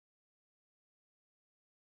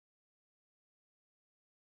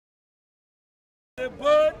The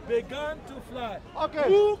bird began to fly. Okay.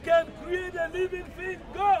 Who can create a living thing?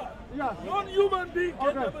 God. Yeah. Non human being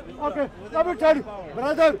can never do Okay. that. Let me tell you,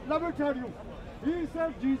 brother. Let me tell you. He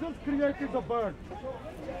said Jesus created the bird.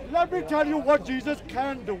 Let me tell you what Jesus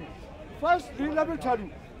can do. Firstly, let me tell you,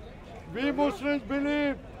 we Muslims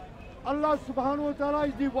believe Allah subhanahu wa ta'ala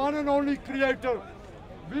is the one and only creator.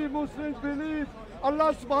 We Muslims believe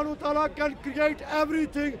Allah subhanahu wa ta'ala can create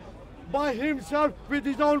everything by himself with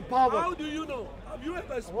his own power. How do you know? Have you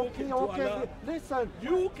ever spoken to Okay, Allah? listen.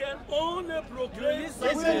 You can only proclaim.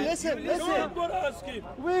 Listen. Don't go ask him.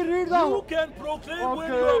 We read that. You can proclaim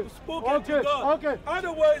when you Okay, have spoken to God. okay.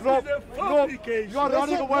 Otherwise, No, it's a fabrication. you are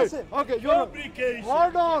running away. Okay, you're Fabrication.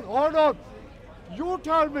 hold on. You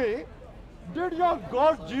tell me, did your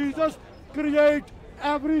God Jesus create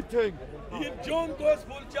everything? In John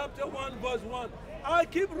Gospel chapter 1 verse 1, I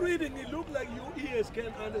keep reading, it looks like you ears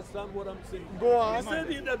can't understand what I'm saying. Go on. He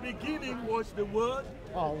said in the beginning was the Word,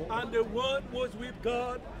 and the Word was with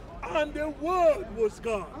God, and the Word was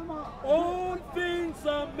God. All things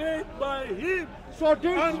are made by Him,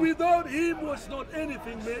 and without Him was not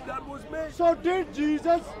anything made that was made. So did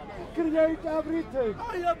Jesus create everything?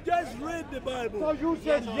 I have just read the Bible. So you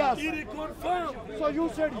said yes. It is confirmed. So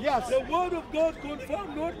you said yes. The Word of God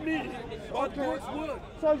confirmed, not me, but God's Word.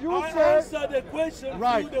 So you I said answer the question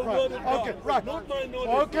through the Word of God, not my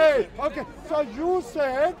knowledge. Okay. So you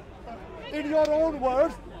said, in your own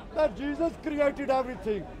words, that Jesus created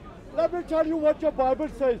everything. Let me tell you what your Bible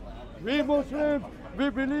says. We Muslims, we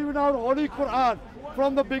believe in our Holy Quran.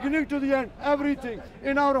 From the beginning to the end, everything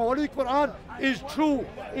in our Holy Quran is true,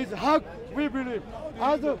 is haq, we believe.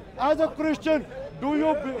 As a Christian,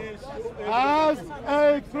 as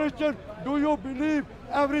a Christian, do you believe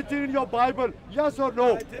everything in your Bible? Yes or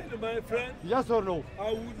no? I tell you, my friend, Yes or no?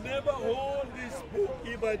 I would never hold this book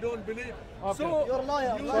if I don't believe. Okay. So You're a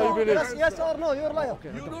liar. So you believe? Yes or no, you're a liar.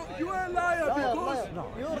 You are a liar because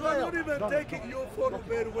You're you a are liar. not even taking your photo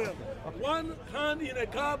very well. One hand in a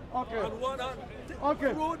cup and one hand.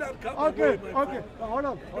 Throw that cup away, my friend. Hold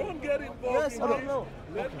on. Don't get involved Yes in or this. no?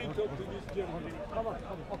 Let me talk to this gentleman.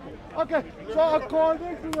 Okay, so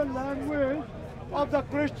according to the language of the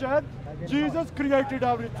Christian, Jesus created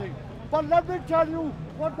everything. But let me tell you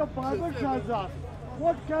what the Bible tells us.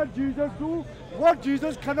 What can Jesus do? What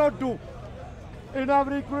Jesus cannot do. In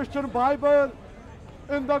every Christian Bible,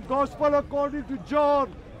 in the Gospel according to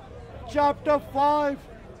John, chapter 5,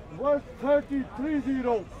 verse 33,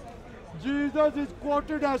 Jesus is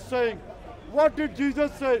quoted as saying, what did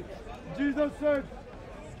Jesus say? Jesus said,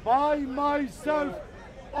 by myself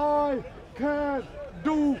I can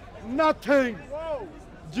do nothing.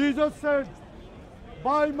 Jesus said,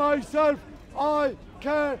 by myself I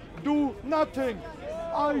can do nothing.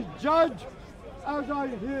 I judge as I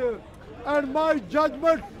hear, and my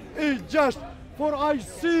judgment is just, for I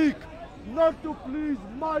seek not to please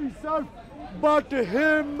myself, but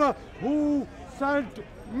him who sent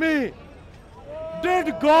me.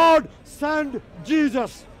 Did God send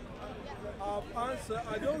Jesus? Answer,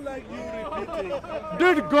 I don't like you repeating.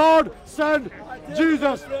 Did God send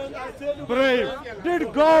Jesus? Brave.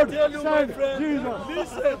 Did God send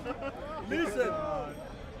Jesus? Listen.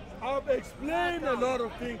 I've explained a lot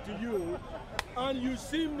of things to you, and you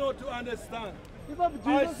seem not to understand.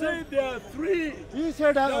 I said there are three He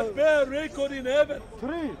said that bear record in heaven.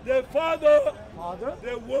 three. The Father,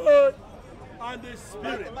 the Word, and the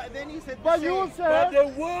Spirit. But then he said, But you But said, the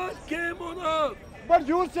Word came on earth. but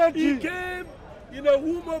you said He Jesus. came in the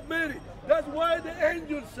womb of Mary. That's why the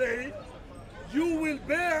angels say, you will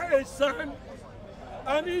bear a son,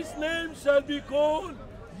 and his name shall be called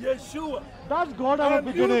Yeshua. That's God at the And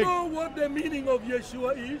you beginning. know what the meaning of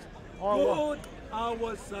Yeshua is? God,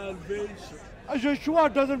 our salvation.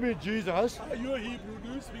 Yeshua doesn't mean Jesus. Are you a Hebrew?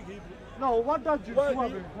 Do you speak Hebrew? No, what does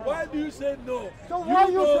Yeshua mean? Why do you say no? So why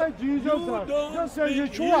you don't- say Jesus? You don't Just say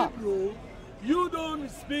speak Yeshua. Hebrew. You don't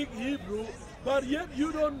speak Hebrew, but yet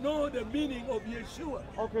you don't know the meaning of Yeshua.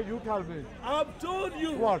 Okay, you tell me. I've told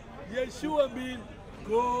you. What? Yeshua means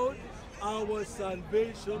God, our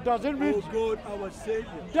salvation. Doesn't mean- or God, our Savior.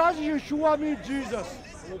 Does Yeshua mean Jesus?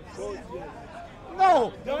 Of course, yes.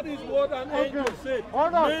 No. That is what an angel said.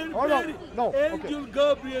 Hold on, Mary, hold on. No, okay. Angel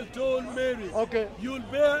Gabriel told Mary, Okay. you'll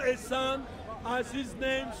bear a son, as his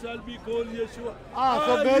name shall be called Yeshua. So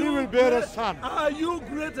Are Mary you will bear a great- son. Are you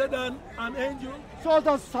greater than an angel? So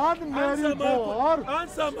the son Mary Answer bore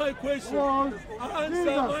answer my question. was Answer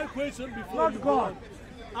Jesus, my question before not you go God. on.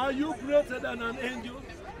 Are you greater than an angel?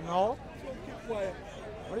 No. So keep quiet.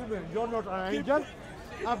 What do you mean? You're not an angel?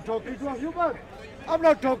 I'm talking to a human. I'm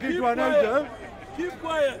not talking Keep to an quiet. angel. Keep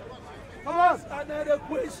quiet. Come on. Ask another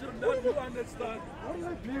question that you understand.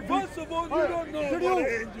 First of all, you don't know Did what an you,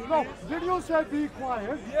 angel no, is. did you say be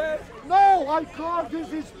quiet? Yes. No, I can't.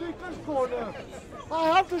 This is speaker's corner. I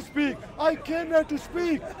have to speak. I came here to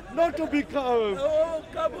speak, not to be Oh,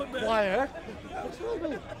 come on, man. quiet. Excuse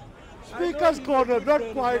me. Speaker's corner, not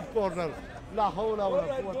quiet corner. La hawla All wala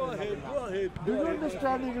right, go quwwata ahead, illa go ahead. Do go you ahead.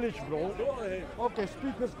 understand English, bro? Go ahead. Okay,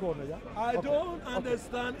 speaker's corner, yeah? I Okay. don't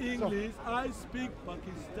understand English. I speak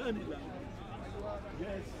Pakistani language.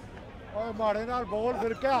 Yes. ओए मारे नाल बोल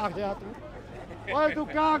फिर क्या आखिया तू ओए तू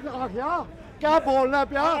क्या आखिया क्या बोलना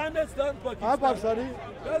पिया I understand हाँ Pakistani. Pakistani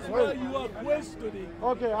That's why you are questioning.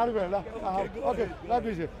 Okay, anyway, go okay, ahead. let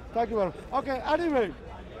me see. Thank you very much. Okay, anyway,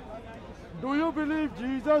 do you believe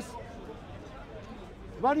Jesus,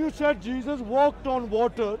 when you said Jesus walked on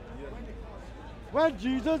water, when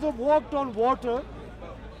Jesus walked on water,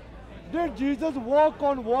 did Jesus walk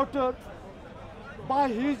on water by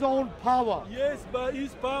his own power? Yes, by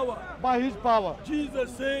his power. By his power.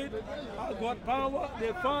 Jesus said, I got power.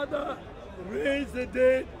 The Father raised the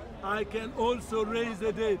dead. I can also raise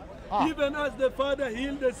the dead. Ah. Even as the Father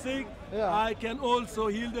healed the sick, Yeah. I can also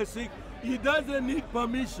heal the sick. He doesn't need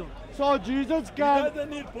permission. So Jesus He can, doesn't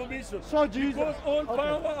need permission. so Jesus, Because all okay.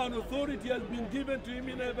 power and authority has been given to him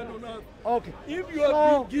in heaven and earth. Okay. If you have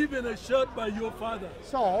So- been given a shirt by your father,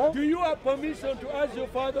 So, do you have permission to ask your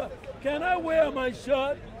father, can I wear my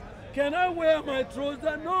shirt? Can I wear my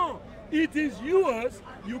trouser? No. It is yours.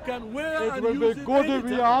 You can wear it and will use be it good if we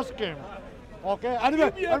anytime. ask him. Okay, anyway,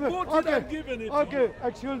 If you have anyway, got it, okay, I've given it to okay,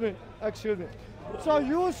 excuse me. So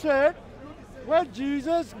you said when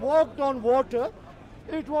Jesus walked on water,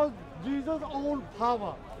 it was Jesus' own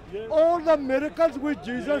power. Yes. All the miracles which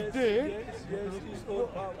Jesus Yes, did, yes, his own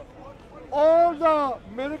power. all the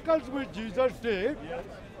miracles which Jesus did, Yes.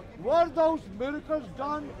 were those miracles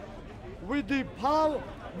done with the power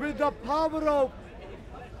of,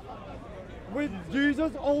 with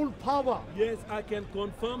Jesus' own power? Yes, I can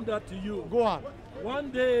confirm that to you. Go on.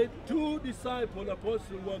 One day, two disciples,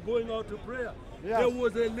 apostles, were going out to prayer. Yes. There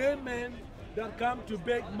was a lame man that came to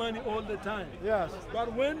beg money all the time. Yes.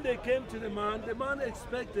 But when they came to the man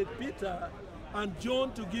expected Peter and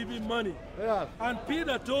John to give him money. Yes. And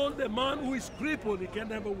Peter told the man who is crippled, he can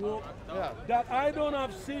never walk, Yes. that I don't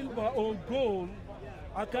have silver or gold.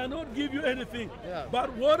 I cannot give you anything. Yes.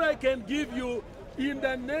 But what I can give you, in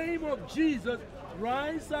the name of Jesus,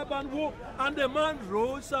 rise up and walk. And the man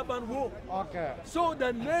rose up and walked. Okay. So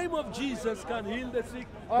the name of Jesus can heal the sick.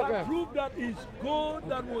 Okay. That prove that is God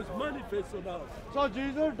that was manifested out. So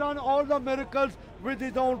Jesus done all the miracles with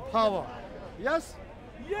his own power. Yes?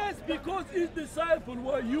 Yes, because his disciples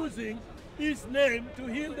were using his name to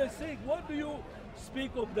heal the sick. What do you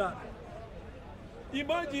speak of that?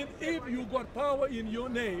 Imagine if you got power in your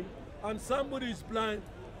name and somebody is blind.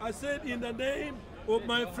 I said, in the name of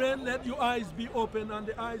my friend, let your eyes be open, and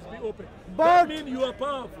the eyes be open. But- That means you are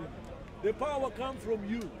powerful. The power comes from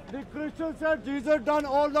you. The Christian said Jesus done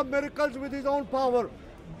all the miracles with his own power.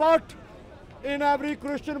 But in every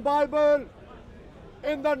Christian Bible,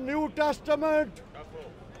 in the New Testament,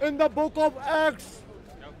 in the book of Acts,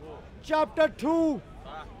 chapter 2,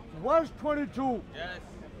 verse 22,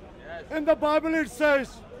 in the Bible it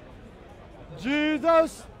says,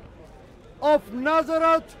 Jesus of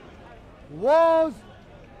Nazareth was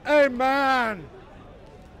a man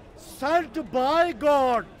sent by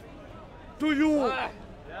God to you,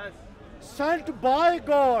 sent by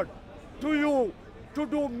God to you to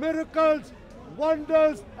do miracles,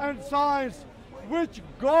 wonders and signs which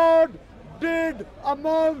God did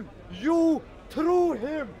among you through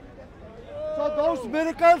him. So those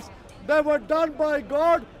miracles, they were done by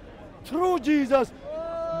God through Jesus.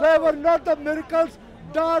 They were not the miracles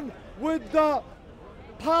done with the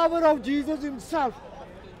power of Jesus himself.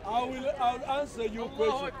 I'll answer your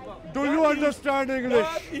question. Do That you is- understand English?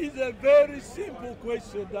 That is a very simple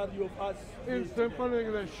question that you've asked. In me. simple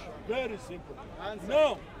English. Very simple.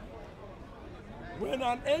 Now, when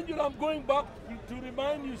an angel, I'm going back to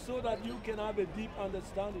remind you so that you can have a deep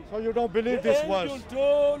understanding. So you don't believe The this angel verse?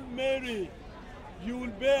 told Mary, you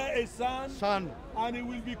will bear a son, Son. and he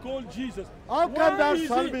will be called Jesus. How can that is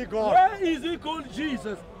son he- be God? Why is he called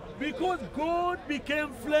Jesus? Because God became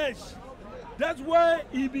flesh. That's why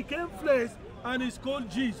he became flesh and is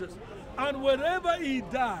called Jesus. And wherever he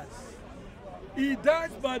dies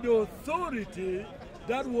by the authority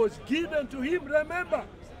that was given to him. Remember,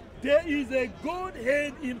 there is a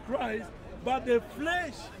Godhead in Christ, but the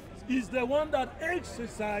flesh is the one that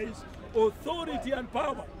exercises authority and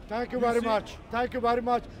power. Thank you very see? much. Thank you very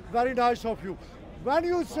much. Very nice of you. When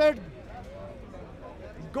you said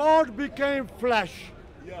God became flesh,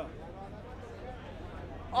 Yeah.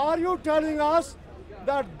 are you telling us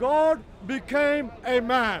that God became a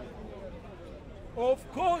man? Of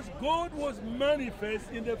course, God was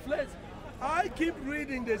manifest in the flesh. I keep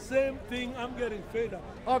reading the same thing. I'm getting fed up.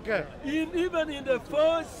 Okay. Even in the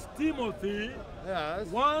First Timothy, Yes.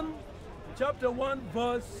 chapter 1,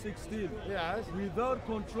 verse 16. Yes. Without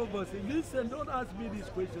controversy. Listen, don't ask me this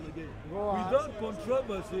question again. Go on. Without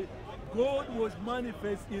controversy, God was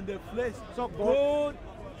manifest in the flesh. So God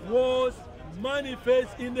was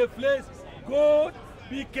manifest in the flesh. God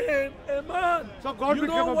became a man. So God you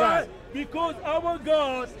became know a why? man. Because our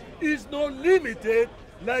God is not limited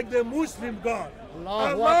like the Muslim God.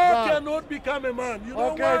 Allahu Allah Akbar. cannot become a man. You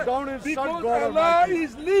know Okay, why? don't insult Because God Allah Almighty.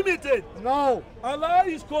 is limited. No. Allah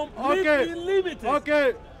is completely Okay. limited.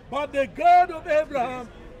 Okay. But the God of Abraham,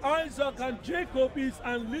 Isaac, and Jacob is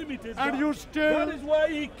unlimited. And God. you still- That is why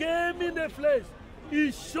he came in the flesh.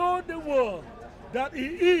 He showed the world that he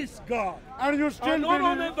is God. And you still And not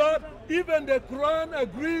only believe? that, even the Quran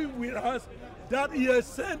agrees with us that he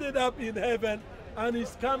ascended up in heaven and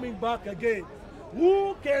is coming back again.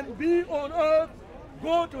 Who can be on earth,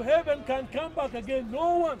 go to heaven, can come back again?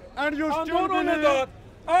 No one. And you And still not only believe? that,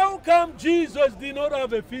 how come Jesus did not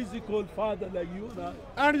have a physical father like you and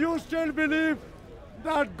I? And you still believe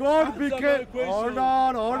that God Answer became... my question. Hold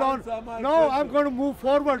on. Answer my No, question. I'm going to move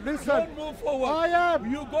forward. Listen. Don't move forward. I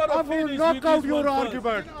am. You gotta I will finish knock with out this your one first.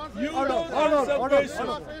 argument. You Hold on, don't hold on, answer hold on, questions. hold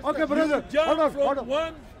on. Okay, brother. You jump Hold on, from hold on.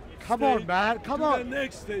 one Come on, stage man. Come to on. the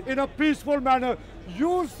next stage. In a peaceful manner.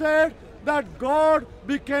 You said that God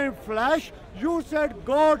became flesh. You said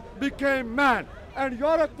God became man. And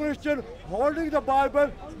you're a Christian holding the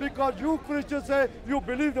Bible because you Christians say you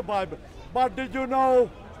believe the Bible. But did you know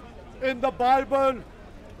in the Bible,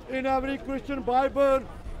 in every Christian Bible,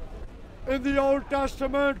 in the Old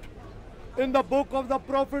Testament, in the book of the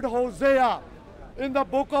prophet Hosea, in the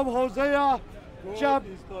book of Hosea, God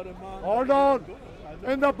is not a man. hold on.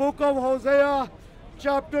 In the book of Hosea,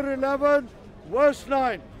 chapter 11, verse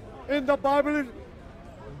 9, in the Bible,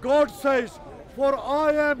 God says, "For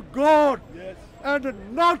I am God Yes.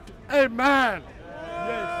 and not a man."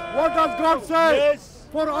 Yes. What does God say? Yes.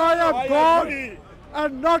 For I am I God agree.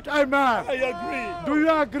 and not a man. I agree. Do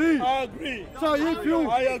you agree? I agree. So if you...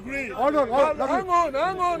 I agree. Hold on, But let hang me-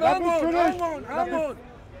 on. let me finish. Hang on.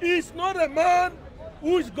 He's not a man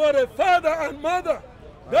who's got a father and mother.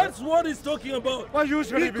 That's what he's talking about. But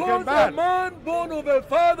usually he Because became a man. man born of a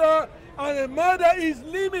father and a mother is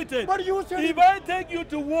limited. But you said... If I take you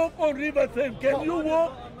to walk on River Thames, can you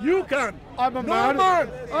walk? You can. I'm a no man.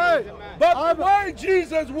 Hey, But I'm a- why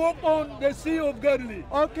Jesus walked on the Sea of Galilee?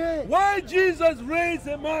 Okay. Why Jesus raised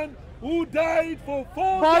a man who died for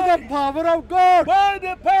 4 By the days? power of God. By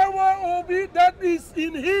the power of it that is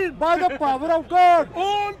in him. By the power of God.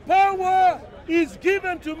 All power is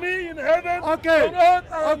given to me in heaven, Okay. on earth,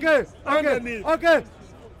 and Okay. underneath. Okay.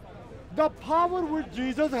 The power which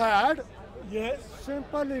Jesus had, Yes.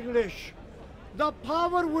 simple English. The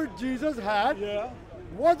power which Jesus had, Yeah.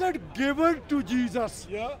 was it given to Jesus?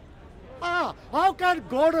 Yeah. How can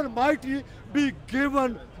God Almighty be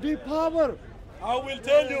given the power? I will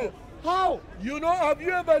tell you. How? You know, have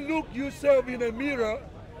you ever looked yourself in a mirror?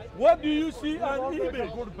 What do you see? An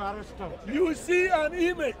image. Good barrister. You see an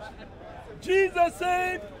image. Jesus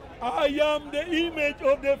said, I am the image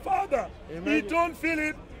of the Father. Amen. He told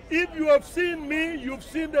Philip, if you have seen me, you've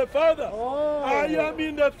seen the Father. Oh. I am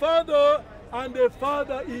in the Father, and the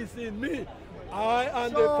Father is in me. I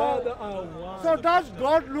and the Father are one. So does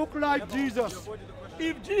God look like Jesus?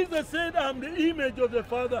 If Jesus said, I'm the image of the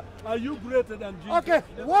Father, are you greater than Jesus? Okay,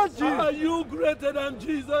 what Are Jesus? you greater than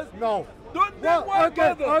Jesus? No. Don't then why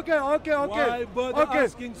bother? Okay. Why bother Okay.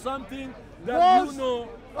 asking something that you know?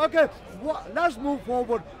 Okay, let's move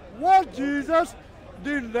forward. Was Jesus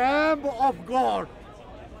the Lamb of God?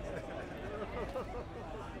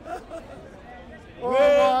 Oh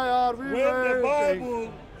my, are we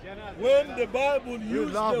waiting? When the Bible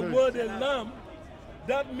uses the laughing. word a lamb,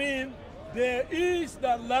 that means there is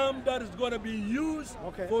the lamb that is going to be used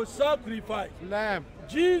Okay. for sacrifice. Lamb.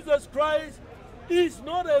 Jesus Christ is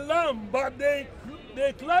not a lamb, but they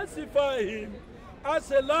classify him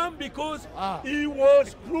as a lamb because he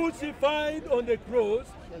was crucified on the cross.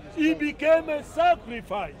 He became a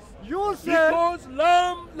sacrifice. You said Because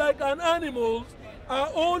lamb, like an animals, are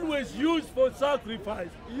always used for sacrifice.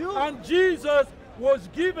 And Jesus was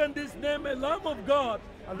given this name, a Lamb of God,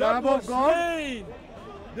 A that Lamb of was God? slain.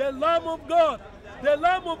 The Lamb of God. The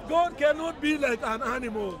Lamb of God cannot be like an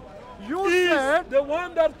animal. You He is said the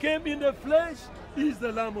one that came in the flesh is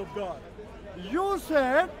the Lamb of God. you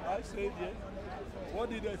said I said yes. What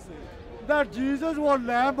did I say? that Jesus was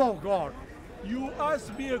Lamb of God. You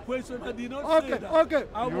asked me a question. I did not say that. Okay.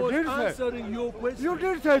 I was answering your question. You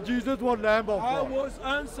did say Jesus was Lamb of God. I was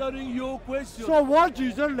answering your question. So was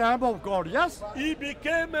Jesus Lamb of God? Yes? He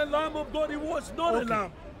became a Lamb of God. He was not a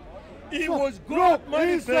lamb. He So, was God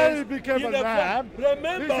manifest. He said he became a lamb.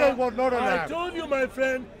 Remember, he said he was not a I lamb. told you, my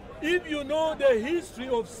friend, if you know the history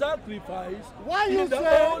of sacrifice you in the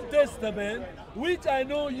say? Old Testament, which I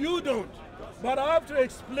know you don't, but I have to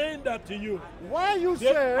explain that to you. Why you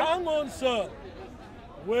say? Hang on, sir.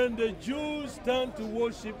 When the Jews turned to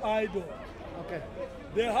worship idols,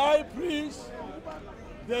 the high priest,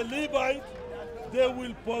 the Levite, they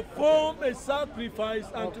will perform a sacrifice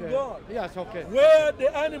unto God. Yes, where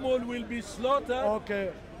the animal will be slaughtered,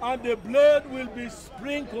 and the blood will be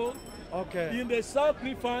sprinkled in the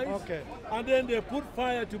sacrifice, and then they put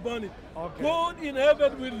fire to burn it. God in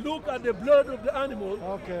heaven will look at the blood of the animal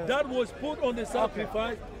that was put on the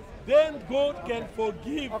sacrifice. Then God can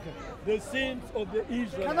forgive the sins of the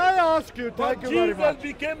Israelites. Can I ask you, thank you very much.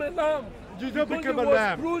 Jesus became a lamb. Jesus became a lamb.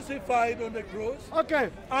 lamb. He was crucified on the cross. Okay.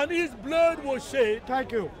 And his blood was shed.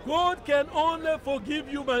 Thank you. God can only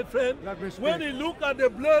forgive you, my friend, when you look at the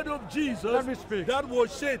blood of Jesus that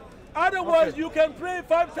was shed. Otherwise, you can pray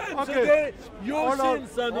 5 times a day. Your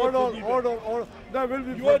sins are not forgiven. Hold on. There will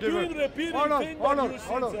be you are doing repeating things, but your sins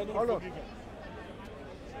are not forgiven.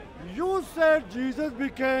 You said Jesus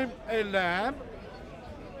became a lamb.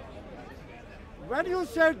 When you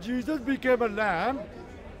said Jesus became a lamb,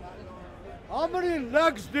 how many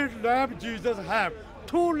legs did lamb Jesus have?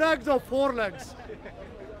 2 legs or 4 legs?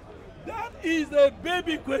 That is a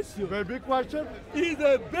baby question. Baby question? It's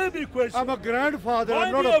a baby question. I'm a grandfather,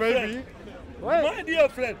 I'm not a baby. My dear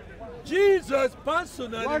friend, Jesus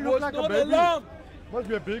personally was like not a lamb. Must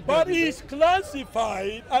be a big but baby. he's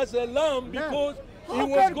classified as a lamb because he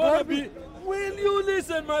was going to be... Will you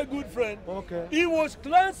listen, my good friend? Okay. He was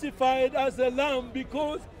classified as a lamb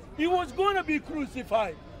because he was going to be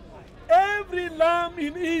crucified. Every lamb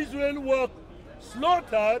in Israel was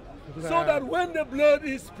slaughtered so that when the blood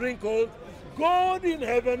is sprinkled, God in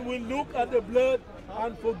heaven will look at the blood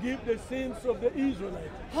and forgive the sins of the Israelites.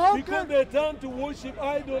 Because they turn to worship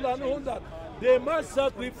idol and all that. They must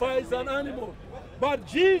sacrifice an animal. But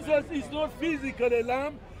Jesus is not physically a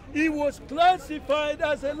lamb. He was classified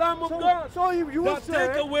as a Lamb of God. So if you that say,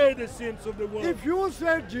 take away the sins of the world. If you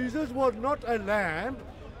said Jesus was not a lamb,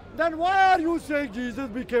 then why are you saying Jesus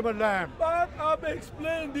became a lamb? But I've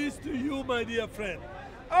explained this to you, my dear friend.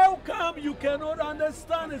 How come you cannot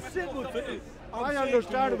understand a single thing? I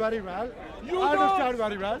understand very well. You understand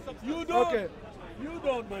very well. You don't. Okay. You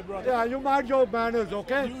don't, my brother. Yeah, you mind your manners,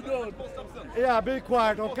 okay? You don't. Yeah, be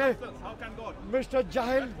quiet, okay? Mr.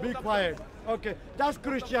 Jahil, be quiet. Okay, that's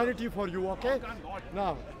Christianity for you, okay?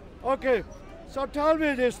 Now, okay, so tell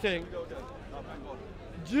me this thing.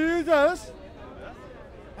 Jesus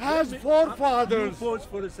has 4 fathers. You pause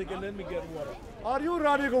for a second, let me get water. Are you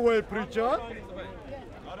running away, preacher?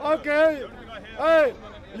 Okay. Hey,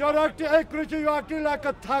 you're acting, hey, Christian, you're acting like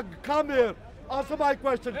a thug. Come here. Answer my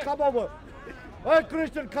question. Come over. Hey,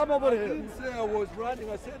 Christian, come over here. I didn't say I was running.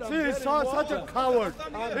 I said I'm See, he's such a coward.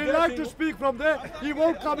 He likes to speak from there. He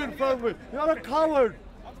won't come in front of me. You're a coward.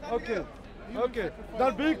 Okay. Okay.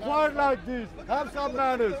 Then be quiet like this. Have some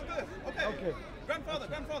manners. Okay. Grandfather,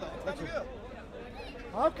 stand here.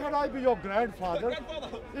 How can I be your grandfather?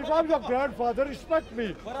 If I'm your grandfather, respect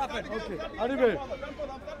me. What happened? Okay.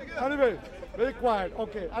 Anyway, be quiet.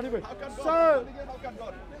 Okay. Anyway, so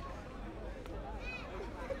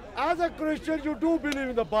as a Christian, you do believe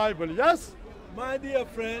in the Bible, yes? My dear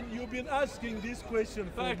friend, you've been asking this question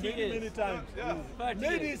for many times.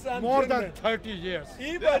 Ladies and more gentlemen, than 30 years.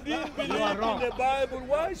 If I didn't believe in the Bible,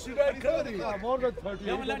 why should I carry it? More than 30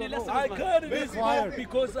 years. I carry this book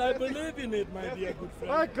because I believe in it, my dear good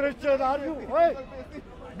friend. Hey, Christian, are you? Hey,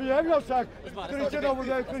 behave yourself. Christian over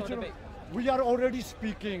there, Christian. We are already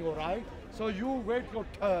speaking, all right? So you wait your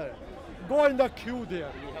turn. Go in the queue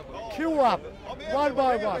there. Queue up, one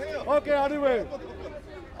by one. Okay, anyway.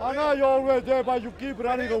 I know you're always there, but you keep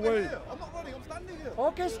running away. I'm not running, I'm standing here.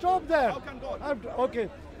 Okay, stop there. How can God? Okay.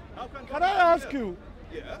 Can I ask you,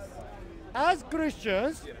 Yes. as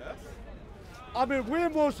Christians, Yes. I mean, we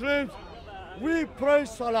Muslims, we pray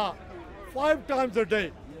Salah 5 times a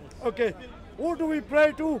day. Okay. Who do we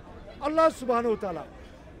pray to? Allah subhanahu wa ta'ala.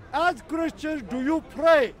 As Christians, do you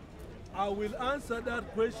pray? I will answer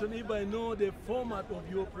that question if I know the format of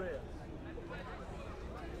your prayer.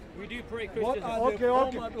 We do pray What Christians. are the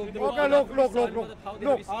format of the word?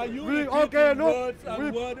 Look. Are you We- repeating okay, look, words and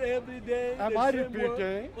we- word every day? Am the I same word?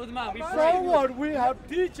 repeating? Uthman, we So pray. what? We have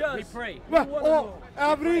Teach us. We pray. Well, wanna know.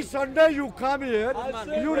 every Sunday you come here, I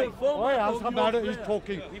said you the oh, format yeah, of some your matter is prayer.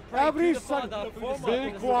 talking. We pray Every to the Sunday, Father through the format be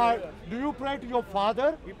Son. of quiet. Do you pray to your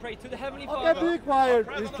Father? We pray to the Heavenly Okay, Father be quiet.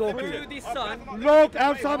 He's through talking. the Son. Look,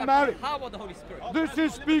 have some matter. How about the Holy Spirit? This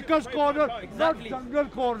is Speaker's Corner, Exactly. not Jungle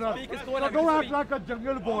Corner. Speaker's So Corner, don't we act speak. like a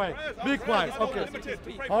jungle boy. Be quiet. Okay.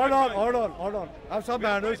 Speak. Hold on. Have some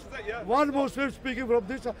manners. One Muslim speaking from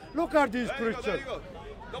this side. Look at these There you Christians. go.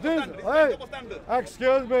 Double This, standard. hey, Double standard.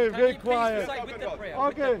 excuse me, Can be you please quiet. recite with the prayer?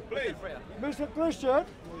 Okay. With the prayer. Mr. Christian,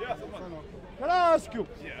 Yes. can I ask you?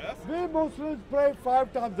 Yes. We Muslims pray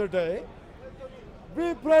 5 times a day.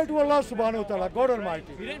 We pray to Allah subhanahu wa ta'ala, God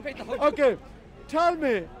Almighty. You didn't pray the Hajj. Okay, tell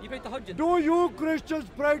me, You prayed the Hajj. do you Christians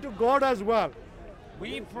pray to God as well?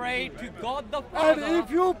 We pray to God the And Father if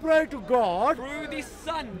you pray to God, through the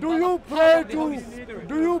Son. do by you the pray power of the to Holy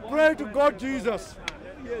Spirit. God Jesus?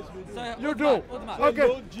 Yes, we do. So, You Uthman, do. Uthman, Okay.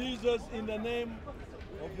 Lord Jesus, in the name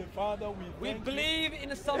of the Father, we we thank you. believe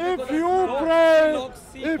in something If called you the pray, log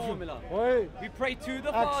C if formula. wait, We pray to the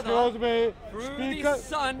excuse Father me, through speaker, the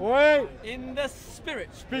Son wait, in the Spirit.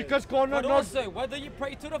 speaker's corner, But not. also, whether you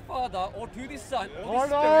pray to the Father or to the Son or Hold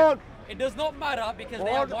the Spirit, on. it does not matter because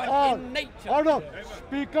they are Hold one on. in nature. Hold on.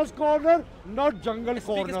 Speaker's corner, not jungle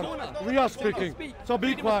Speaker's corner. corner. We are Freedom of speaking. speech. So be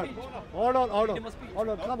Freedom of quiet. speech. Hold on. Freedom of speech.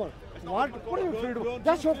 Come on. What are you freedom?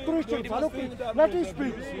 That's your Christian. Freedom of Okay. speech. Let him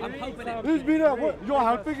speak. I'm helping him. He's been you're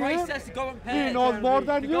helping him. Christ says to go in He pairs. knows more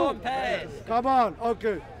than To go you. in pairs. Come on.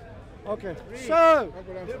 Okay. So,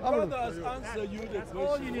 The brother has answered you the question.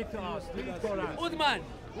 All you need to ask. Uthman,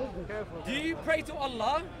 do you pray to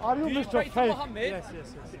Allah? Are you do you Mr. pray to Fake? Muhammad? Yes.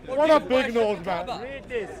 Or What do a you big worship nose, the man. Kaaba? Read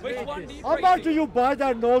this. Which read one this. do you how pray much to? do you buy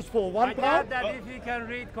that nose for? I £1? doubt that if he can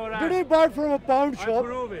read Quran. Did he buy it from a pound I shop?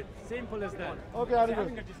 prove it. Simple as that. Okay,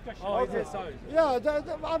 anyway. Oh, is it so? Yeah,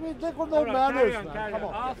 I mean, they got no All right, manners, carry on, man. carry Come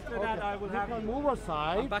on. on. After that, I will You have can you. move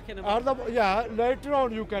aside. back in a At the, yeah, later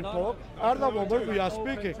on you can talk. At the moment we are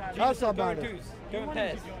speaking. That's a Go in matter. twos. Go in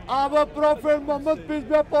pairs. Our Prophet Muhammad, peace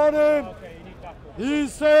be upon him, he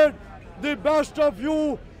said, the best of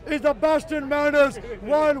you is the best in manners.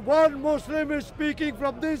 While one Muslim is speaking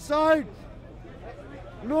from this side,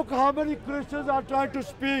 look how many Christians are trying to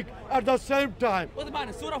speak at the same time.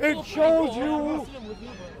 Uthman, Surah It 4:34. shows you,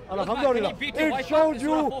 Alhamdulillah, Can you beat your it wife up shows in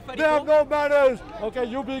Surah you 4:34? they have no manners. Okay,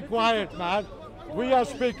 you be quiet, man. We are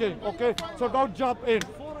speaking, okay? So don't jump in.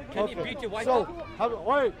 Can you beat your wife So, up?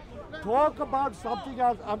 wait, talk about something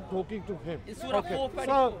else. I'm talking to him. In Surah Okay, 4:34.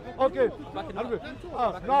 so, okay. Back it up.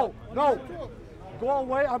 Anyway, no. Go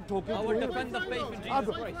away, I'm talking I to will him. defend the faith in I'm-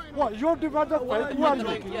 Jesus Christ. What, you defend the faith? Who are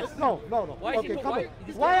you? Yes. No. Why is Okay, he- come why- on.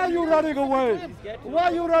 he's Why are you running away? Why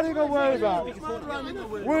are you running away,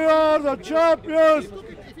 man? We are the champions.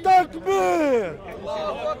 Takbir!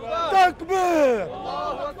 Takbir!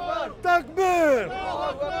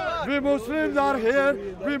 Takbir! We Muslims are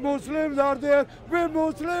here. We Muslims are there. We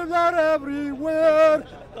Muslims are everywhere.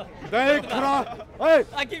 They cry. Hey!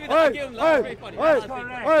 I give you that. I give him that. That's very funny. That's Correct.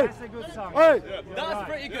 Hey! That's a good song. Hey! That's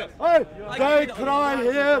pretty good. Hey, they cry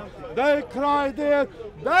here, they cry there,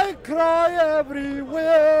 they cry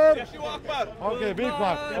everywhere. Yes, you are, Akbar. Okay, be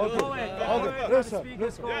quiet. Okay, listen.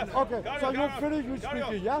 Okay, so you finished with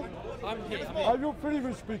speaking, yeah? I'm here. Are you finished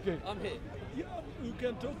with speaking? I'm here. Yeah, you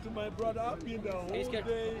can talk to my brother. I've been the whole He's scared.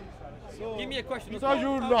 day. So Give me a question. So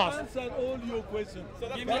you I've lost. answered all your questions. Give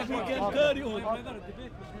me a But we question. can carry on.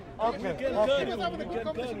 Okay, We can okay. carry on. We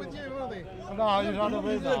can carry on. No, he's on the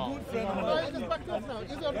way He's a now. good friend of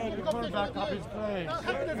mine. Put back up his plane.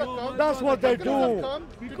 No, That's what they do.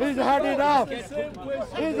 He's had enough. same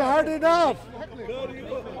question. He's had enough. Carry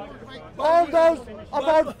on. All those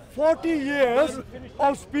about 40 years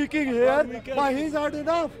of speaking here, but he's had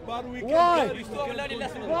enough. But we can Why? carry Still haven't learned your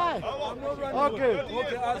lesson. Why? I'm not running Okay. away.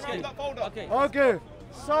 Okay, ask him. That folder. Okay. Okay,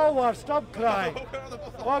 so what? Stop crying.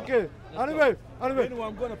 Okay, anyway. Anyway,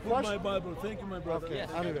 I'm going to put First- my Bible. Thank you, my brother. Okay, Yes.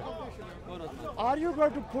 anyway. Go on, Uthman. Are you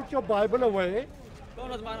going to put your Bible away? Go on,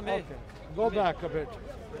 Uthman. I'm here. Okay, go back a bit.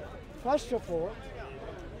 First of all,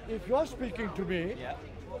 if you're speaking to me, Yeah.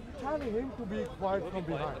 tell him to be quiet from Quiet,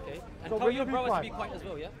 behind. okay. And So tell will your you be brothers to be quiet? quiet as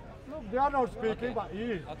well, yeah? Look, they are not speaking, but he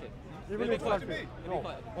is. Okay. Even We'll be if quiet. speaking. We'll be No.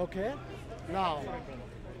 quiet. Okay, now,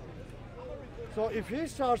 So if he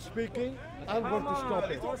starts speaking, I'm going to stop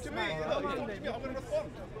him. Talk to me. I'm going to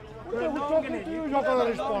respond. Who's talking to you? You're going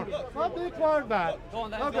to respond. Now be quiet, man. Go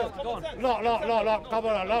on then, Okay. go on. No, come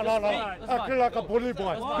on, no. That's Act fine. like a bully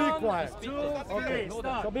boy. Fine. Be quiet. Speak. Okay, Ignore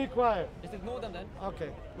them. so be quiet. Just ignore them then. Okay,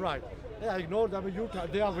 right. Yeah, ignore them.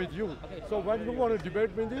 They are with you. So when you want to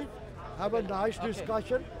debate with me, have a nice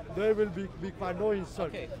discussion. They will be quiet. No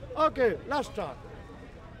insult. Okay, let's start.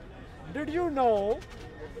 Did you know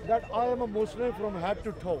that I am a Muslim from head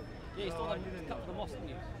to toe? Yeah, you stole that cut from the mosque, didn't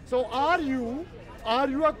you? So are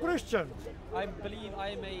you a Christian? I believe I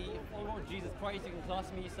am a follower of Jesus Christ. You can class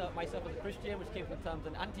myself as a Christian, which came from the terms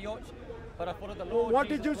in Antioch, but I follow the Lord What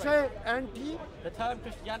Jesus did you Christ. say? Anti? The term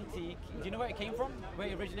Christianity, do you know where it came from? Where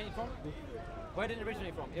it originated from? Where did it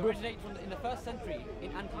originate from? It originated from in the 1st century in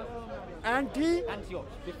Antioch. Anti? Antioch.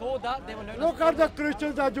 Before that, they were known Look as at the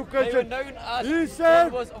Christian's they were education. known as He said,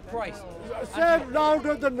 followers of Christ. say Antioch.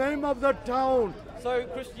 louder the name of the town. So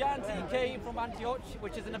Christianity came from Antioch,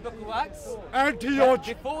 which is in the book of Acts. Antioch.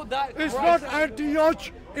 Before that, It's Christ, not Antioch,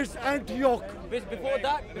 it's Antioch. before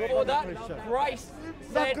that, Christian. Christ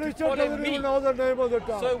The said to Christian follow doesn't me. even know the name of the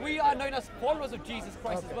town. So we are known as followers of Jesus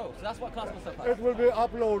Christ as well. So that's what I class myself as. It will be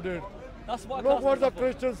uploaded. That's what I Look class what the myself as.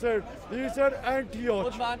 Christian said. He said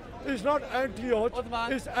Antioch. Uthman. It's not Antioch,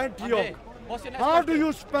 Uthman, it's I'm Antioch. here. What's your next How do question?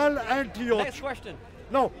 you spell Antioch? Next question.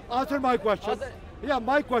 No, answer my question. Answer- Yeah,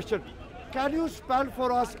 my question. Can you spell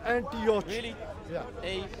for us Antioch? Really? Yeah.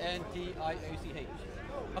 Antioch.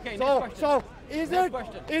 Okay, next So, question. so is Next it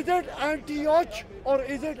question. is it Antioch or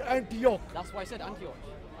is it Antioch? That's why I said Antioch.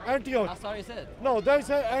 Antioch. That's how I said. No, they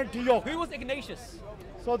say Antioch. Who was Ignatius?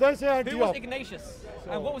 So they say Who was Antioch. Ignatius?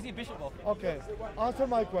 And what was he bishop of? Okay, answer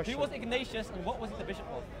my question. Who was Ignatius and what was he the bishop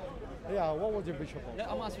of? Yeah, what was the bishop of? No,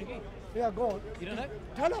 I'm asking you. Yeah, go on. You don't know?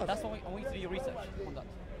 Tell us. That's why I want you to do your research on that.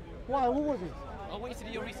 Why? Who was he? I want you to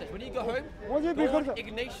do your research. When you go home, Was he go on because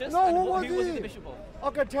Ignatius No, and who who was was he? he the bishop of?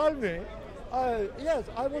 Okay, tell me. Yes,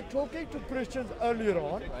 I was talking to Christians earlier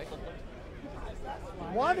on. Right?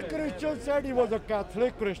 One Christian said he was a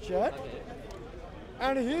Catholic Christian,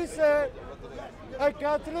 and he said a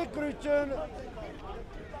Catholic Christian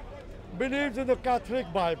believes in the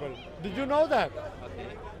Catholic Bible. Did you know that?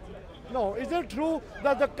 No, is it true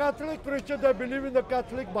that the Catholic Christian they believe in the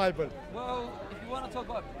Catholic Bible? Well, if you want to talk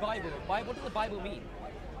about Bible, what does the Bible mean?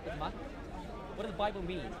 Man? What does the Bible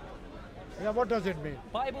mean? Yeah, what does it mean?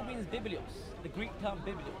 Bible means biblios, the Greek term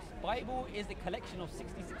biblios. Bible is a collection of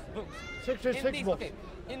 66 books. 66 In these- books.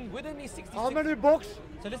 Okay, within these 66 How many books?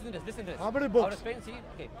 So listen to this. How many I'll books? explain it to you.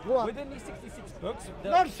 Okay. Go on. Within these 66 books,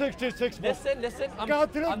 Not 66 books. listen.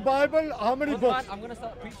 Catholic Bible, how many books? I'm going to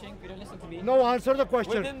start preaching if you don't listen to me. No, answer the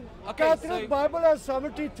question. Okay, Catholic so- Bible has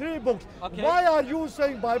 73 books. Okay. Why are you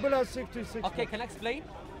saying Bible has 66 Okay, books? can I explain?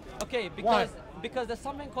 Okay, Why? because there's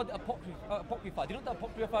something called the Apocrypha. Do you know what the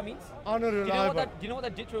Apocrypha means? Unreliable. Do you know what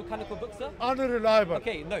the Deuterocanonical books are? Unreliable.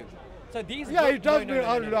 Okay, no. So these Yeah, books, it does no, mean no.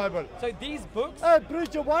 unreliable. So these books. Hey,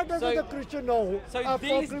 preacher, why doesn't So- the Christian know? So these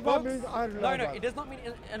Apocrypha books, means no, unreliable. it does not mean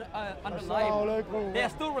Assalamu unreliable. alaikum. They are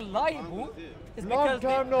still reliable. It's Long because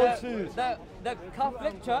time no see. the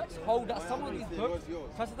Catholic Church hold that some of these books,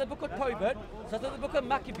 such as the book of Tobit, such as the book of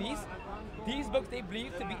Maccabees, these books they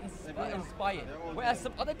believe to be inspired. Whereas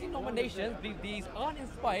some other denominations believe these aren't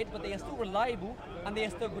inspired, but they are still reliable and they are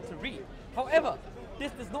still good to read. However,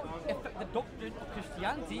 this does not affect the doctrine of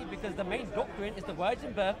Christianity because the main doctrine is the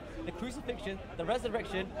virgin birth, the crucifixion, the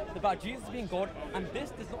resurrection, about Jesus being God, and this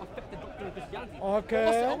does not affect the doctrine of Christianity. Okay.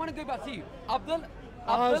 Also, I want to go back to you.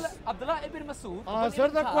 Abdullah ibn Masud. Answer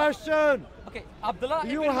the question. Okay, Abdullah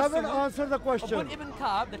You ibn haven't Masud, answered the question. Ubud ibn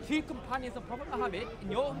Ka'b, the two companions of Prophet Muhammad,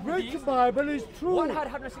 in your Which hadith, Bible is true? one had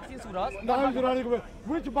 116 surahs, Now one he's had, running away.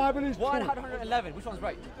 Which Bible is one true? had 111. Which one's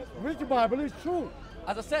right? Which Bible is true?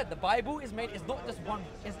 As I said, the Bible is made, it's not just one,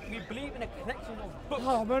 we believe in a collection of books.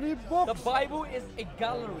 How many The books? Bible is a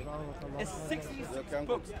gallery. It's 66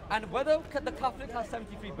 books. And whether the Catholic has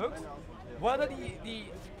 73 books, whether the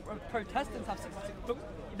Protestants have 66 books,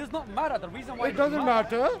 it does not matter. The reason why It doesn't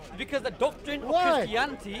matter. is because the doctrine of Why?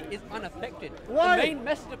 Christianity is unaffected. Why? The main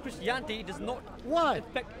message of Christianity does not Why?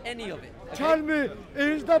 affect any of it. okay? Tell me,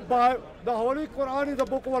 is the Bible, the Holy Quran is the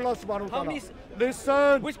book of Allah subhanahu wa How ta'ala? many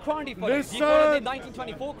Listen. Which Quran do you follow? Do you follow the Listen.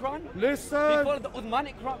 1924 Quran? Do you Listen. follow the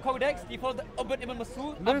Uthmanic Codex? Do you follow the Ubud ibn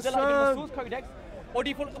Masud, Listen. Abdullah ibn Masud's Codex? Or do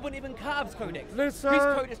you follow Ubud ibn Ka'b's Codex? Listen. Which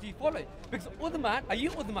Codex do you follow? Because Uthman, are you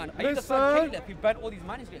Uthman? Are you the third Listen. caliph who burned all these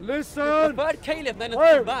manuscripts? Listen. The third caliph, then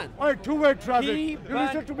Wait, it's Uthman. wait, two-way traffic. He You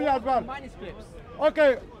burned listen to me all as well. the manuscripts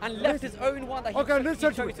Okay. and left his own one that he Okay, chose- listen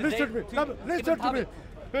he to me. chose Listen to today me. to Listen Ibn to me. Habib.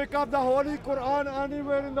 Pick up the Holy Quran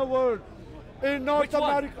anywhere in the world. In North Which one?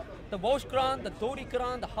 America. The Welsh Quran, the Dori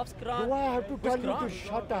Quran, the Hafs Quran. Do I have to tell you to Quran?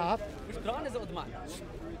 shut up? Which Quran is it, Uthman?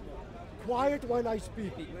 Quiet while I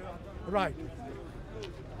speak. Right.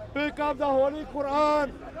 Pick up the Holy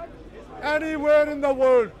Quran anywhere in the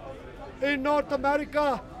world. In North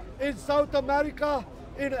America, in South America,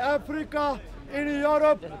 in Africa, in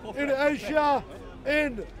Europe, in Asia,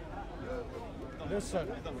 in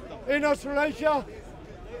Australasia.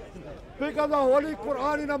 Pick up the Holy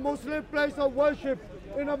Quran in a Muslim place of worship,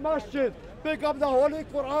 in a masjid. Pick up the Holy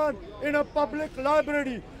Quran in a public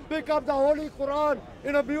library. Pick up the Holy Quran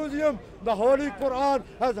in a museum. The Holy Quran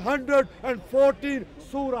has 114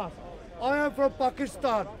 surahs. I am from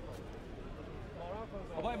Pakistan.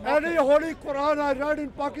 Any Holy Quran I read in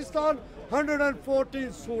Pakistan, 114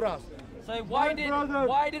 surahs. So why did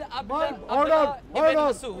Abdullah ibn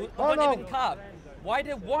Masud, hold one on. ibn Ka'b, why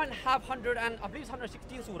did one have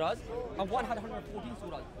 116 surahs and one had 114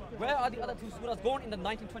 surahs? Where are the other two surahs gone in the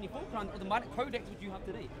 1924 Quran, or the Malik Codex which you have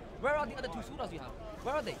today? Where are the other two surahs you have?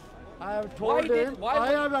 Where are they? I have told him, I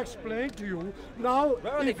have explained to you. Now,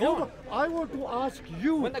 where are they gone? I want to ask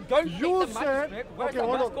you. When the goat you ate the said, manuscript, where's okay, the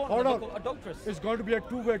hold verse on, gone? hold The on. book of adulteress. It's going to be a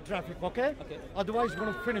two-way traffic, okay? Okay. Otherwise, it's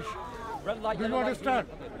going to finish. Red light, Do you yellow light, understand?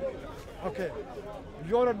 green. Okay.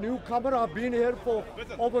 You're a newcomer. I've been here for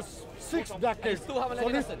over 6 decades. You still haven't learned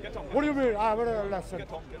a lesson. What do you mean? I haven't learned a lesson.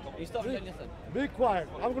 You still haven't learned a lesson. Be quiet.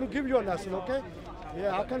 I'm going to give you a lesson, okay?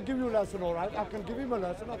 Yeah, I can give you a lesson, all right? I can give him a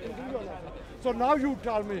lesson. I can give you a lesson. So now you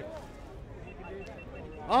tell me.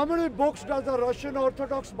 How many books does the Russian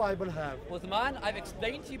Orthodox Bible have? Uthman, I've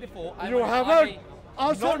explained to you before. You haven't?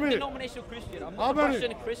 Answer me. Non-denominational Christian. I'm How not a many?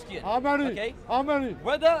 Russian Christian. How many? Okay? How many?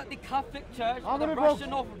 Whether the Catholic Church How or the many books?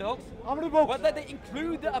 Russian Orthodox, How many books? whether they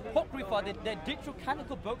include the Apocrypha, their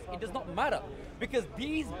canonical books, it does not matter. Because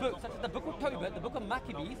these books, such as the Book of Tobit, the Book of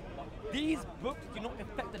Maccabees, these books do not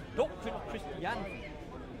affect the doctrine of Christianity.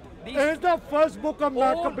 Is the first book of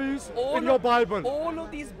Maccabees in your Bible? All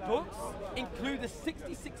of these books include the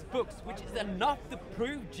 66 books, which is enough to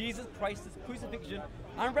prove Jesus Christ's crucifixion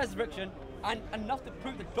and resurrection, and enough to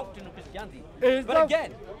prove the doctrine of Christianity. But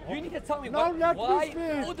again, you need to tell me why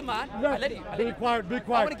Uthman, Be quiet, be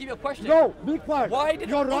quiet. I want to give you a question. No, be quiet. Why did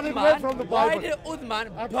you're running away from the Bible. Why did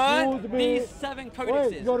Uthman burn these 7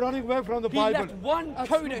 codexes? Wait, you're running away from the he Bible. left one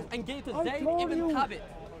codex and gave it to Zayd ibn Thabit.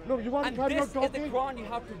 No, you want to and carry this on talking? is the Quran you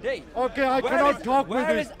have today. Okay, I cannot talk with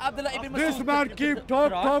Where this. is Abdullah ibn This Masud man keep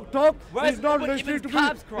talk. Where's He's not Umar listening ibn to me.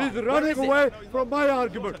 Ka'b's Quran? He's Where running is it? away from my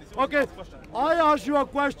argument. Okay, I asked you a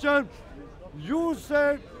question. You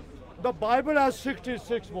said the Bible has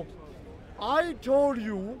 66 books. I told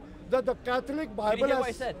you that the Catholic Bible Did you hear has... what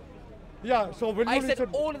I said? Yeah, so will you I said listen?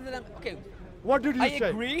 all of them. Okay. What did you I say?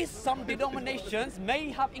 agree. Some denominations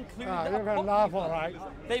may have included the you're gonna laugh, Apocrypha. all right?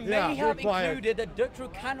 They Yeah, may be have quiet. included the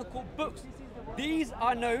deuterocanonical books. These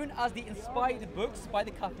are known as the inspired books by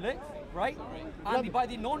the Catholics, right? And by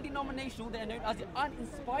the non-denominational, they are known as the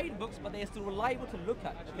uninspired books, but they are still reliable to look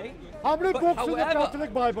at. Okay. How many But books in the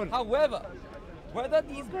Catholic Bible? However, whether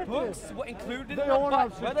these books were included in the all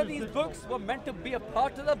have Bible, whether these 66 books were meant to be a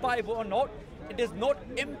part of the Bible or not, it does not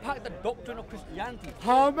impact the doctrine of Christianity.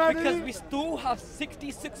 How many? Because we still have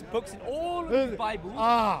 66 books in all of the Bibles.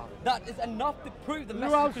 That is enough to prove the You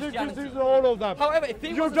message of have Christianity. 66 in all of them. However, if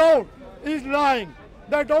it you was don't. He's lying.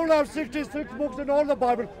 They don't have 66 books in all the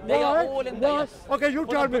Bible. They Why? are all in there, Why? yes. Okay, you From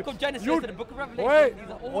tell the me. book of Genesis You- to the book of Revelation, Wait, these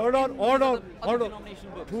are all hold on, in hold these on, other hold on. denomination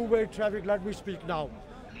books. Two-way traffic, let me speak now.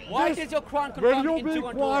 Why This- does your Quran Will confirm you in be Jew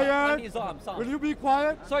and quiet? Torah and Islam? Will you be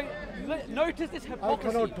quiet? So notice this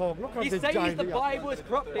hypocrisy. cannot talk. Look at he this says giant the here. Bible is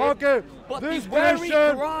corrupted. Okay, but this the very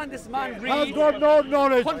Christian Quran this man Has reads got no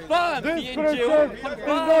knowledge. confirms This the Injil, Christian is confirms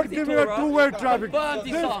not the giving a Torah, two-way traffic. confirms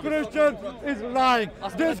the This Psalms. Christian is lying.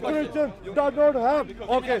 Ask me This the question. Christian does not have.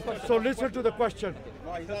 Okay, so listen to the question.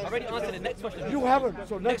 I already answered it. Next question. You haven't.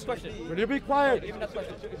 So Next question. Will you be quiet? Give me that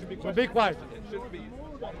question. So be quiet.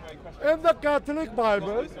 In the Catholic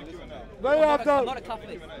Bible, they have I'm not the. a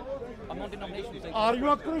Catholic. I'm non-denominational. so- Are you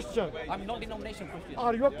a Christian? I'm non-denominational Christian.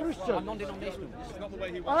 Are you a I'm Christian? non-denominational.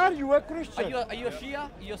 Are you a Are Christian? you a Shia? Are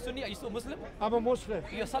you a Sunni? Are you still a Muslim? I'm a Muslim.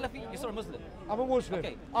 Are you a Salafi? You're still a Muslim. I'm a Muslim.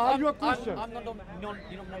 Okay. Are you a I'm Christian?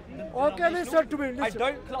 Okay, listen to me, I listen.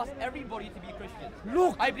 don't class everybody to be a Christian.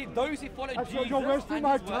 Look. I believe those who follow So Jesus you're wasting and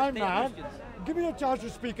my his words, time, they are man. Christians. Give me a chance to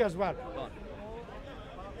speak as well. Go on.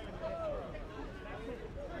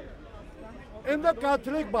 In the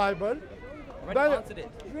Catholic Bible, I already answered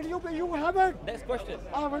it. You haven't. Next question.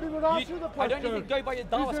 I haven't even asked you the I question. don't need to go by your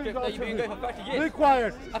Dawah script that you've been going for 30 Be years.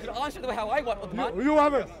 quiet. I can answer the way how I want, Uthman. You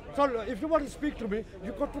haven't. So if you want to speak to me,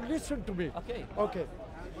 you got to listen to me. Okay. Okay.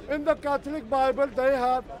 In the Catholic Bible, they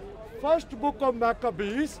have first book of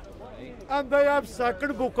Maccabees and they have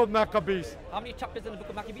second book of Maccabees. How many chapters in the book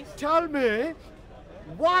of Maccabees? Tell me,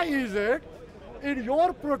 why is it in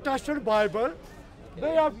your Protestant Bible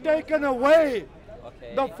they have taken away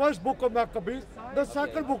the first book of Maccabees, the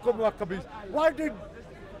second book of Maccabees? Why did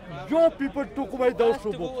your people took away those two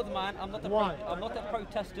First of all, books? man, I'm not a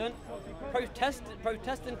Protestant.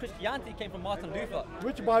 Protestant Christianity came from Martin Luther.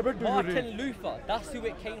 Which Bible do you Martin read? Luther, that's who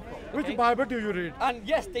it came from. Which okay? Bible do you read? And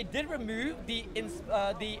yes, they did remove the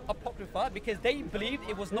Apocrypha because they believed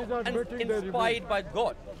it was not These are admitting they inspired by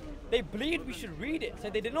God. They believed we should read it, so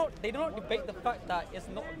they did not debate the fact that it's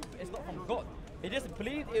not from God. They just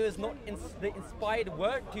believed it was not the inspired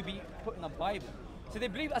word to be put in the Bible. So they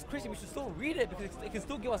believe as Christians we should still read it because it can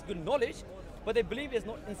still give us good knowledge, but they believe it's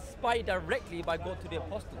not inspired directly by God to the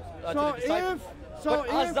apostles, to the disciples.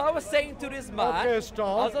 As I was saying to this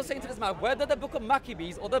man, whether the book of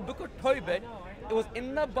Maccabees or the book of Tobit, it was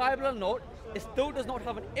in the Bible or not, it still does not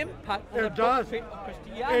have an impact on the doctrine of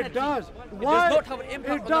Christianity. It does. It does not have an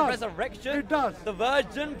impact on the resurrection, It does. the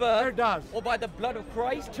virgin birth, It does. or by the blood of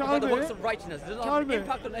Christ, or by the works of righteousness. It does not have an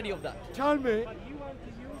impact on any of that. Tell me,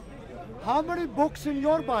 how many books in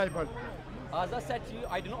your Bible? As I said to you,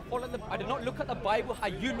 I do not look at the Bible how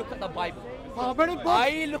you look at the Bible. How many books?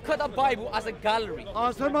 I look at the Bible as a gallery.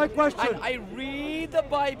 Answer my question. And I read the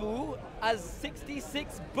Bible as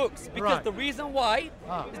 66 books because Right. the reason why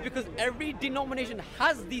is because every denomination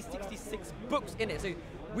has these 66 books in it. So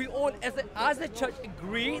we all, as a church,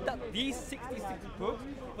 agree that these 66 books,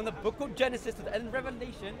 from the book of Genesis to the end of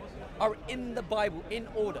Revelation, are in the Bible in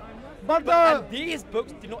order. But And these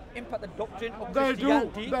books do not impact the doctrine of They do,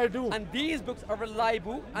 Christianity. they do. And these books are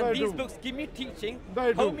reliable, and They these do. books give me teaching,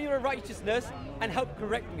 They help do. me with righteousness, and help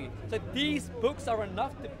correct me. So these books are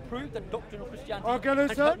enough to prove the doctrine of Christianity Okay, and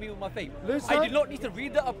listen. help me with my faith. Listen. I do not need to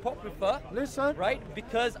read the Apocrypha, Listen. right?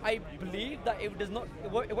 Because I believe that it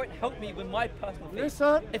won't help me with my personal faith.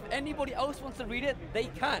 Listen. If anybody else wants to read it, they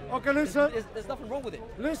can. Okay, listen. There's nothing wrong with it.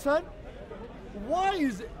 Listen, why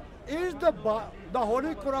is the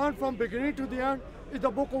Holy Quran from beginning to the end is the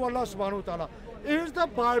book of Allah subhanahu wa ta'ala? Is the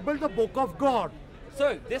Bible the book of God?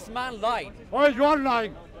 So this man lied. Oh, you are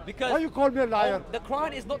lying. Because Why you call me a liar? the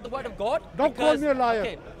Quran is not the word of God. Don't call me a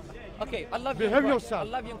liar. Okay, I love you. in Behave Christ. yourself.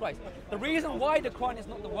 I love you in Christ. The reason why the Quran is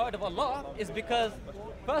not the word of Allah is because,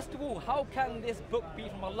 first of all, how can this book be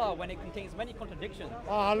from Allah when it contains many contradictions?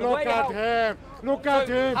 Ah, The look way at how- him. Look at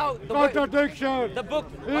So him. how- the way- Contradiction. the book-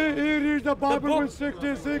 He reads the Bible book- with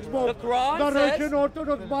 66 books. the Quran The says- Russian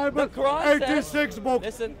Orthodox Bible, the Quran says- 86 books.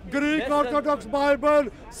 Listen, Greek listen. Orthodox Bible,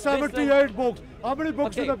 78 books. How many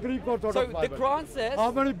books in Okay, the Greek Orthodox so Bible? the Quran says, How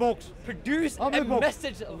many books? produce How many a books?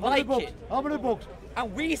 message How many like books? it. How many books?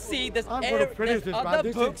 And we see there's I'm going to finish this, man. other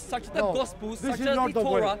This books is- such as the no, Gospels, this such is as not the the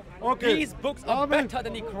way. Torah. Okay. These books How are many- better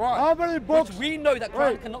than the Quran. How many books? Which we know that Quran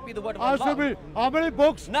Wait. cannot be the word of Answer Allah. me. How many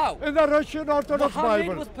books Now, in the Russian Orthodox Muhammad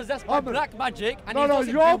Bible? was possessed How by many? black magic and No, he no, was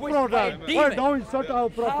your bewitched by a product. demon. Wait, don't insult our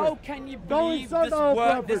prophet. How can you Don't believe insult this our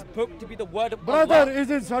word, this prophet. book to be the word of Brother Allah? is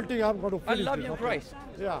insulting. I'm going to I finish love this, you in okay? Christ.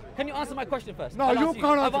 Yeah. Can you answer my question first? No, I'll you answer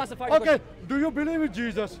can't I've answer. answered five Okay, questions. do you believe in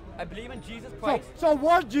Jesus? I believe in Jesus So, Christ. so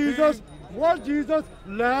was Jesus,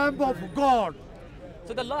 Lamb of God?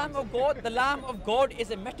 So the Lamb of God is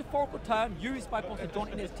a metaphorical term used by Apostle John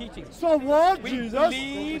in his teachings. So was We Jesus?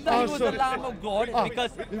 believe that he was the Answer. Lamb of God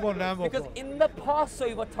because, he was Lamb of God. in the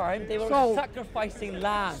Passover time they were So- sacrificing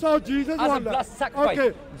lambs So Jesus as a was blood sacrifice.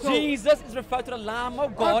 Okay, so, Jesus is referred to the Lamb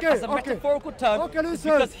of God Okay, as a okay. metaphorical term Okay,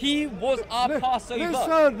 listen. because he was our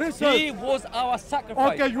Passover. listen. He was our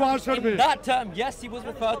sacrifice. Okay, you answered in me. that term, yes, he was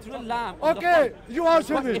referred to the Lamb. on the Okay, throne. you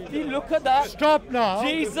answered But me. if you look at that, Stop now.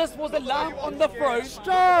 Jesus was the Lamb on the throne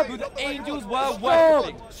Stop. who the angels were Stop.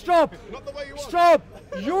 worshipping. Stop. Not the way you want. Stop.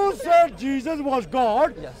 You said Jesus was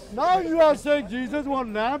God. Yes. Now you are saying Jesus was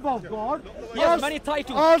Lamb of God. He has many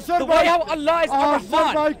titles. Answer The my- way how Allah is answer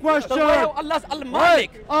Ar-Rahman. my question. The way how Allah is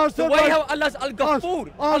Al-Malik. Wait, answer The way my- how Allah is Al-Ghafoor.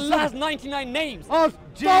 Answer- Allah has 99 names.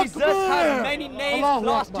 Jesus Takbir. has many names Allahu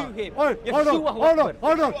classed Akbar. to him. Wait, Yeshua hold on.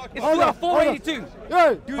 It's hold Surah on, 482.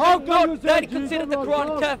 Hey, Do how they can you not say then Jesus consider the was Quran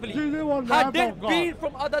God? carefully? Jesus was Had Lamb it of God. been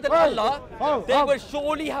from other than Hey, Allah, they how- would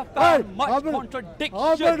surely have Hey, found much how many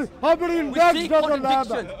contradictions. legs We see does the Lamb?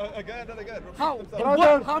 contradictions. Again and again. How?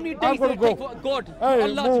 Brother, How many I'm days did gonna it take go. for God, Hey,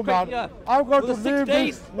 Allah to move, create man. the earth? I'm going to Was it 6 leave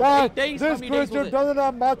days? this. Why? 8 days? How This many days was Christian it? doesn't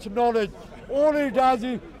have much knowledge. All he does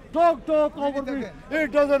is talk over me. He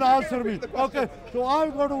doesn't answer me. Okay, so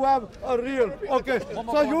I'm going to have a real. Okay,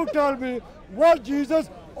 so you tell me, was Jesus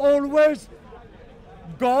always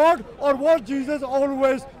God or was Jesus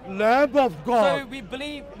always Lamb of So God? we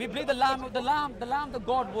believe the Lamb of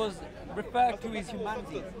God was refer to his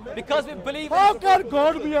humanity. Because we believe How can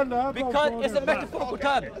God be a lamb? because it's a metaphorical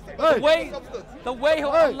term. Hey. The way how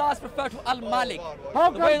Allah is referred to Al-Malik, How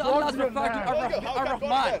the way can Allah God is be a referred to lamb?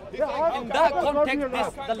 Ar-Rahman. Yeah, In that how can God be a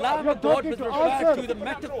context, lamb? the Lamb You're of God talking was to referred answer. to the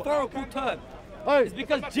metaphorical term. Hey, It's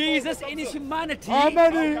because Jesus in his humanity how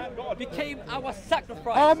many became our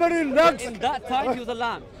sacrifice. How many legs? In that time he was a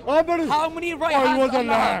lamb. How many right Oh, he hands was a does Allah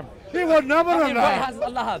lamb. have? He was never How a many right lamb. hands does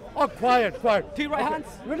Allah have? Oh, quiet, quiet. 2 right hands?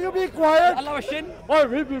 Will you be quiet? Allah have a shin? Oh,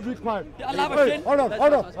 will you be quiet? Did Allah have a Hey, shin? hold on, That's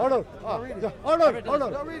hold on, not- hold on. Hold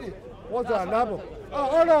on. What's that, lamb?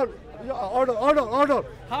 Hold on. Yeah, hold on.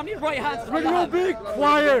 How many right hands does Will Allah you have? be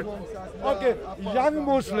quiet? Okay, young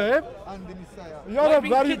Muslim, you're Don't a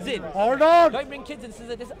bring very... kids in. Hold on. Don't bring kids in, since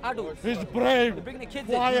this is adults. He's brave. You're bringing the kids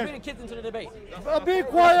in. You're Quiet. bringing the kids into the debate. Be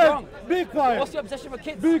quiet. wrong. Be quiet. What's your obsession with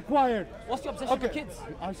kids? Be quiet. What's your obsession with Okay. kids?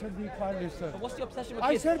 I said be quiet, listen. What's your obsession with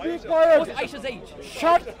I kids? said be What's quiet. Aisha's age?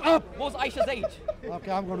 Shut up. What's Aisha's age?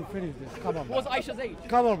 Okay, I'm going to finish this. Come on, What's man. Aisha's age?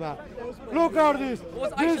 Come on, man. Look at this.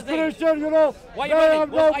 What's This Aisha's age? Christian, you know, Why you they running?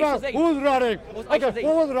 have What's no Aisha's man. age? Who's running? What's Okay, Aisha's age?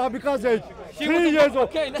 what was Rabika's age? She 3 was a- years old.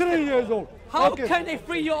 okay, let's 3 go. years old. How Okay. can a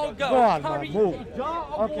 3-year-old girl Go on, carry man, move. a jar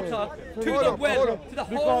of Okay. water So to hold the on, well, hold on. to the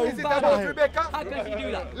Because whole is it valley? about Rebecca? How can she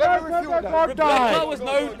do that? Let me That's refute what that. God Rebecca died. was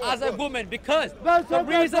known as a woman because That's the what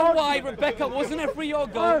they reason told why you. Rebecca wasn't a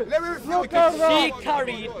 3-year-old girl, Hey, Let me refute look the at case. she that.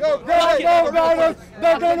 carried They have buckets no of manners. water. They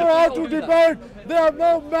How don't can know a how 3-year-old to do that? debate. They have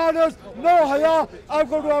no manners, no haya. I'm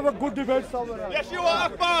going to have a good debate somewhere else. Yeshua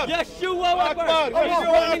Akbar. Yeshua Akbar! Akbar. He's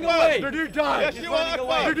Yeshua running Akbar. away! Did he die? Yeshua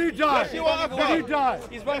Akbar. Did he die? Yeshua Akbar. Did he die?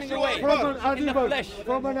 He's running Yeshua away! From an In the animal. flesh!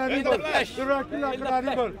 From an In animal. the flesh! Directly like In an the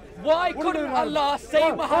animal. flesh! Why What do you couldn't mean? Allah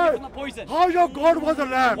save Muhammad from the poison? How your God was a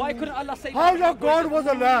lamb? Why couldn't Allah save How Muhammad your from the poison? God was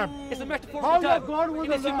a lamb? It's a How metaphorical your term. God was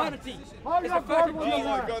In a his lamb? humanity. How It's your referred God to was a Jesus.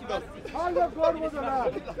 lamb? How your God was a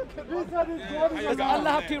lamb? He said his God is a Does lamb. Allah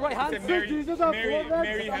have 2 right hands? Did Jesus have 4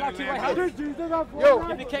 legs? Allah have 2 right hands? Did Jesus have 4 Yo. He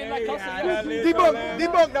legs? became like us as well.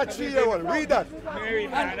 Debunk that 3-year-old. Read that.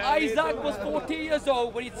 And Isaac was 40 years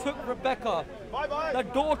old when he took Rebecca, the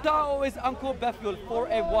daughter of his uncle Bethuel, for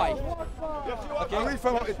a wife. Okay. Read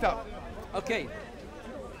from up the top. Okay.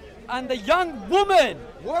 And the young woman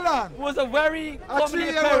Hold on. was a very A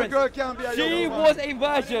prominent 3-year-old girl parent. can't be a She young woman. was a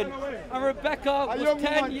virgin, and Rebecca A was young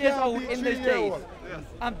 10 woman years can't old be in those 3-year-old. days.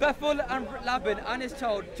 And Bethuel and Laban and his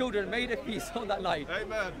children made a feast on that night.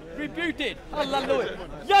 Amen. Rebuted. Hallelujah.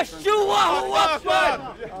 Yeshua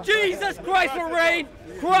Akbar. Jesus Christ will reign.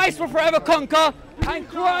 Christ will forever conquer. And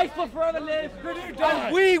Christ will forever live.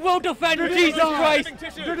 And we will defend Jesus Christ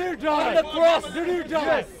Did he on die? the cross. Did he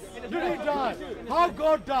die? Did he die? How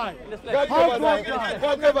God died? God How never God died. died?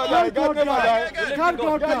 God never died. God never died. Can God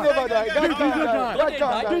God never die? died. Did Jesus die? God can't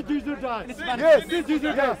die. Did Jesus die? Yes. Did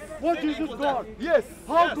Jesus die? Was Jesus God? Yes.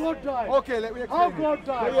 How God died? Okay, let me How explain. God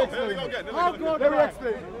died? How God Let me died?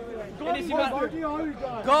 explain. God In his was humanity. mighty how he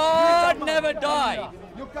died. God never died.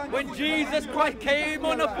 When Jesus Christ came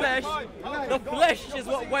on the flesh is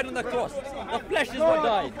what went on the cross. The flesh is what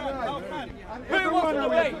died. Who wants to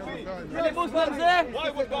debate? Any Muslims there? Why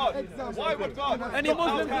would God? Why would God? Any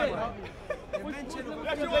Muslims there?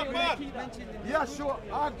 Yeshua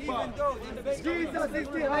Akbar. Jesus is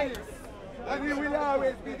the highest. And he will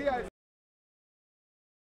always be the highest.